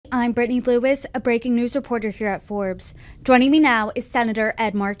I'm Brittany Lewis, a breaking news reporter here at Forbes. Joining me now is Senator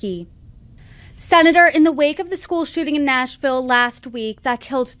Ed Markey. Senator, in the wake of the school shooting in Nashville last week that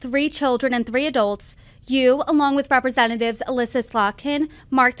killed 3 children and 3 adults, you, along with Representatives Elissa Slotkin,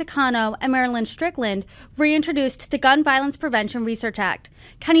 Mark Takano, and Marilyn Strickland, reintroduced the Gun Violence Prevention Research Act.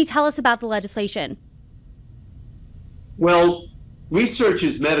 Can you tell us about the legislation? Well, research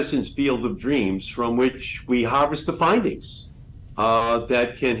is medicine's field of dreams from which we harvest the findings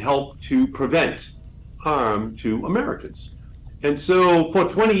that can help to prevent harm to Americans. And so for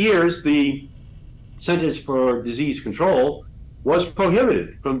 20 years, the Centers for Disease Control was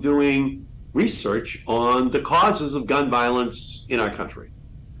prohibited from doing research on the causes of gun violence in our country.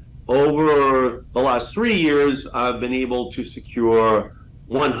 Over the last 3 years, I've been able to secure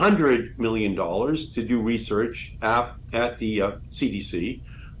 $100 million to do research at the CDC,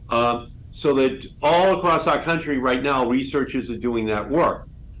 so that all across our country right now, researchers are doing that work.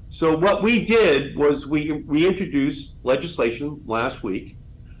 So what we did was we introduced legislation last week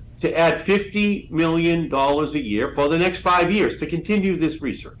to add $50 million a year for the next 5 years to continue this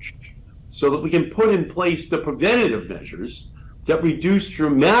research, so that we can put in place the preventative measures that reduce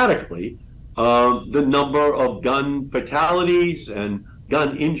dramatically the number of gun fatalities and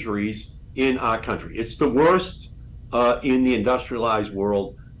gun injuries in our country. It's the worst in the industrialized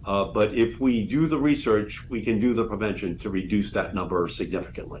world, but if we do the research, we can do the prevention to reduce that number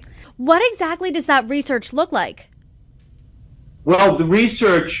significantly. What exactly does that research look like? Well, the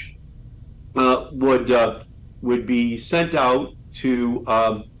research would be sent out to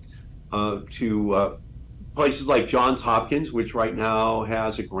places like Johns Hopkins, which right now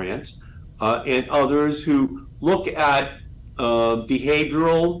has a grant, and others who look at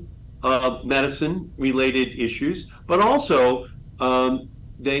behavioral medicine related issues, but also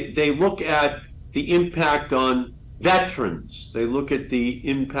they look at the impact on veterans. They look at the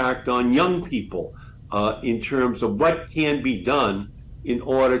impact on young people in terms of what can be done in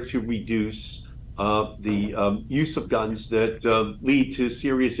order to reduce the use of guns that lead to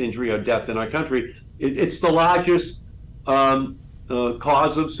serious injury or death in our country. It's the largest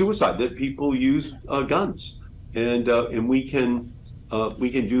cause of suicide, that people use guns, and we can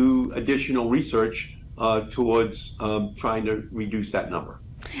do additional research towards trying to reduce that number.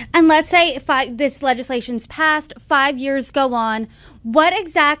 And let's say if this legislation's passed, 5 years go on, what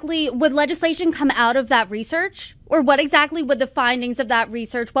exactly would legislation come out of that research? Or what exactly would the findings of that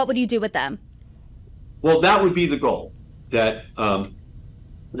research, what would you do with them? Well, that would be the goal, that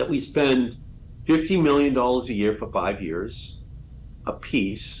we spend $50 million a year for 5 years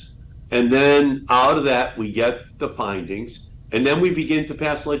apiece, and then out of that we get the findings, and then we begin to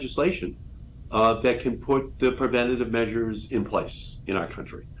pass legislation that can put the preventative measures in place in our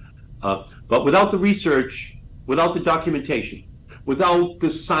country. But without the research, without the documentation, without the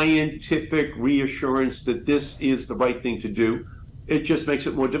scientific reassurance that this is the right thing to do, it just makes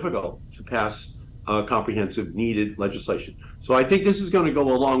it more difficult to pass comprehensive, needed legislation. So I think this is going to go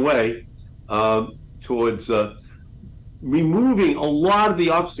a long way towards removing a lot of the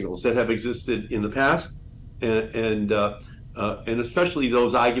obstacles that have existed in the past, and especially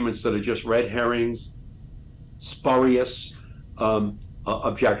those arguments that are just red herrings, spurious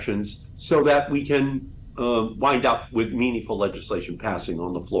objections, so that we can wind up with meaningful legislation passing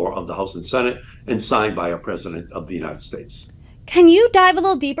on the floor of the House and Senate and signed by a President of the United States. Can you dive a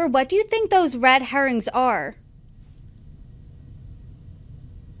little deeper? What do you think those red herrings are?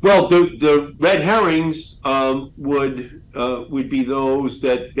 Well, the red herrings would be those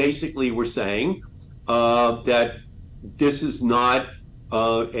that basically were saying that this is not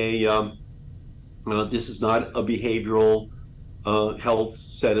a behavioral health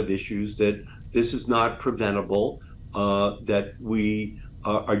set of issues, that this is not preventable, that we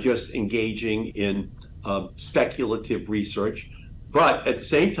are just engaging in speculative research. But at the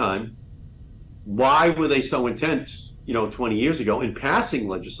same time, why were they so intent, 20 years ago, in passing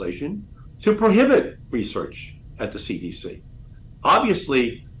legislation to prohibit research at the CDC?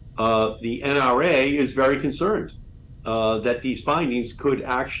 Obviously, the NRA is very concerned that these findings could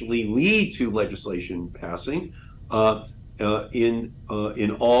actually lead to legislation passing in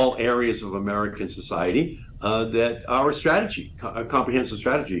all areas of American society, that our strategy, a comprehensive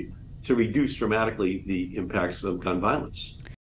strategy to reduce dramatically the impacts of gun violence.